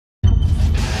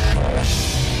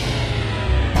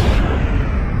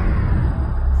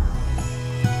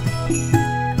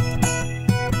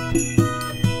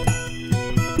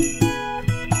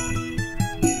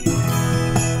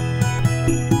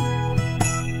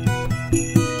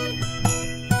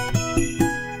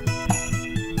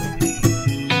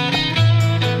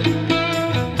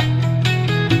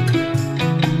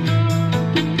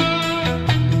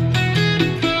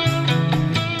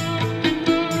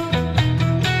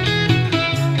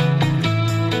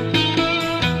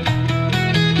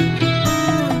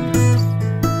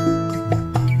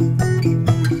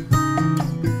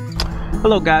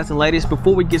Hello guys and ladies,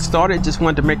 before we get started, just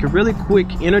wanted to make a really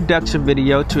quick introduction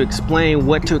video to explain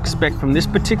what to expect from this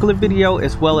particular video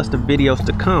as well as the videos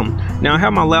to come. Now I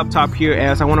have my laptop here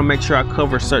as I want to make sure I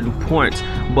cover certain points,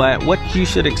 but what you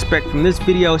should expect from this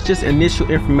video is just initial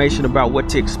information about what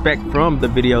to expect from the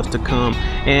videos to come.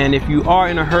 And if you are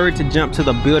in a hurry to jump to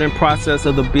the building process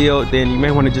of the build, then you may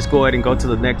want to just go ahead and go to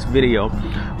the next video.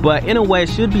 But in a way, it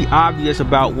should be obvious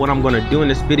about what I'm going to do in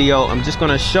this video. I'm just going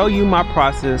to show you my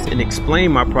process and explain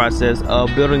my process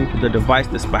of building the device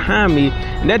that's behind me,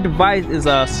 and that device is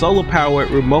a solar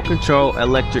powered remote control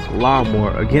electric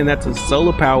lawnmower. Again, that's a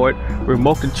solar powered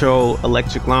remote control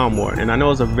electric lawnmower, and I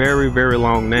know it's a very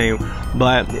long name,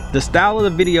 but the style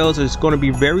of the videos is going to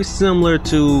be very similar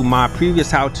to my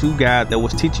previous how-to guide that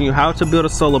was teaching you how to build a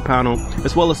solar panel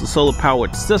as well as a solar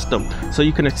powered system. So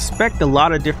you can expect a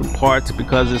lot of different parts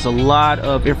because there's a lot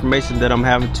of information that I'm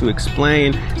having to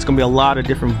explain. It's going to be a lot of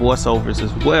different voiceovers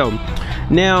as well.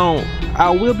 Now I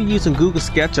will be using Google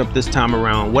Sketchup this time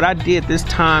around. What I did this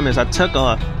time is I took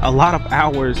a lot of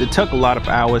hours. It took a lot of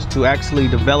hours to actually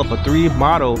develop a 3D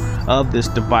model of this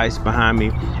device behind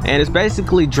me, and it's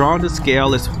basically drawn to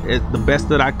scale as the best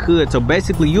that I could. So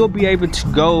basically you'll be able to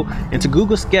go into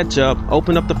Google Sketchup,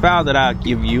 open up the file that I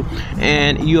give you,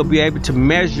 and you'll be able to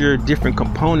measure different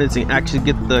components and actually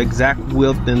get the exact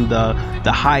width and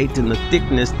the height and the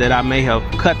thickness that I may have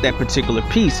cut that particular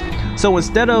piece. So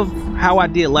instead of how I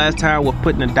did last time with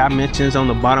putting the dimensions on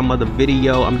the bottom of the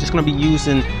video, I'm just going to be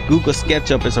using Google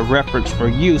SketchUp as a reference for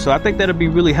you. So I think that'll be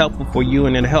really helpful for you,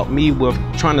 and it'll help me with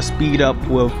trying to speed up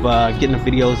with getting the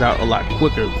videos out a lot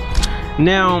quicker.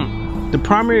 Now the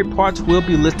primary parts will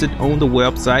be listed on the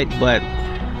website, but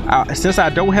since I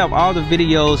don't have all the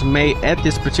videos made at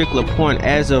this particular point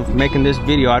as of making this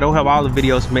video, I don't have all the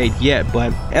videos made yet,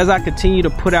 but as I continue to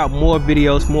put out more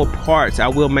videos, more parts, I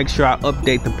will make sure I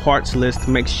update the parts list to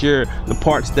make sure the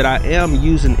parts that I am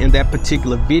using in that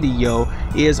particular video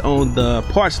is on the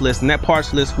parts list, and that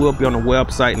parts list will be on the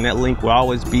website, and that link will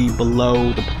always be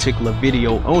below the particular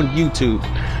video on YouTube.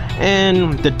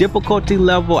 And the difficulty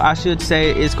level, I should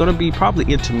say, is going to be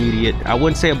probably intermediate. I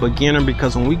wouldn't say a beginner,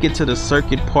 because when we get to the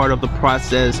circuit part of the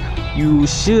process, you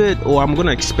should, or I'm going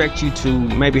to expect you to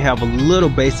maybe have a little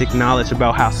basic knowledge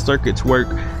about how circuits work,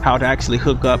 how to actually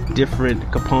hook up different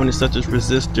components such as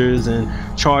resistors and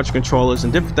charge controllers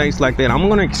and different things like that. I'm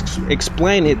going to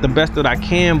explain it the best that I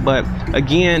can, but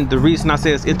again, the reason I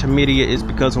say it's intermediate is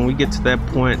because when we get to that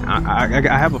point, I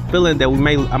have a feeling that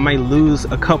I may lose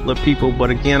a couple of people,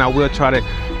 but again, I will try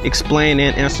to explain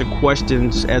and answer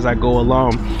questions as I go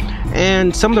along.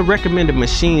 And some of the recommended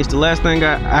machines, the last thing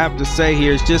I have to say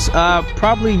here is just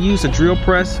probably use a drill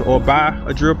press or buy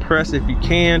a drill press if you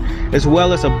can, as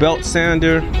well as a belt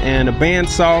sander and a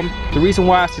bandsaw. The reason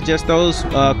why I suggest those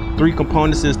three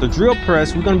components is the drill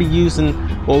press, we're going to be using,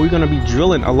 or we're going to be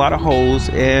drilling a lot of holes,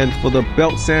 and for the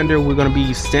belt sander we're going to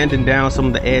be sanding down some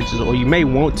of the edges, or you may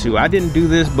want to. I didn't do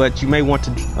this, but you may want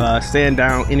to sand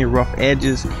down any rough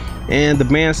edges. And the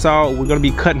bandsaw, we're going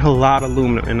to be cutting a lot of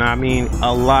aluminum, and I mean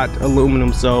a lot of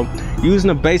aluminum, so using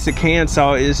a basic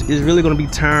handsaw is really going to be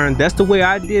tiring. That's the way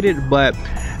I did it, but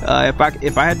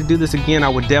if I had to do this again, I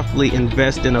would definitely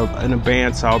invest in a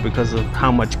bandsaw because of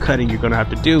how much cutting you're going to have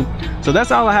to do. So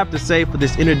that's all I have to say for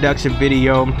this introduction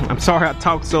video. I'm sorry I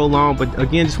talked so long, but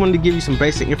again, just wanted to give you some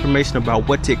basic information about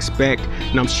what to expect,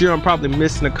 and I'm sure I'm probably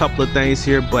missing a couple of things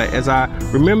here, but as I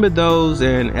remember those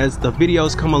and as the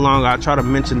videos come along, I'll try to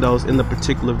mention those in the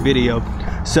particular video.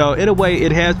 So in a way,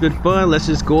 it has been fun. Let's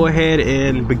just go ahead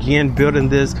and begin building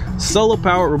this solar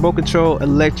powered remote control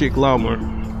electric lawnmower.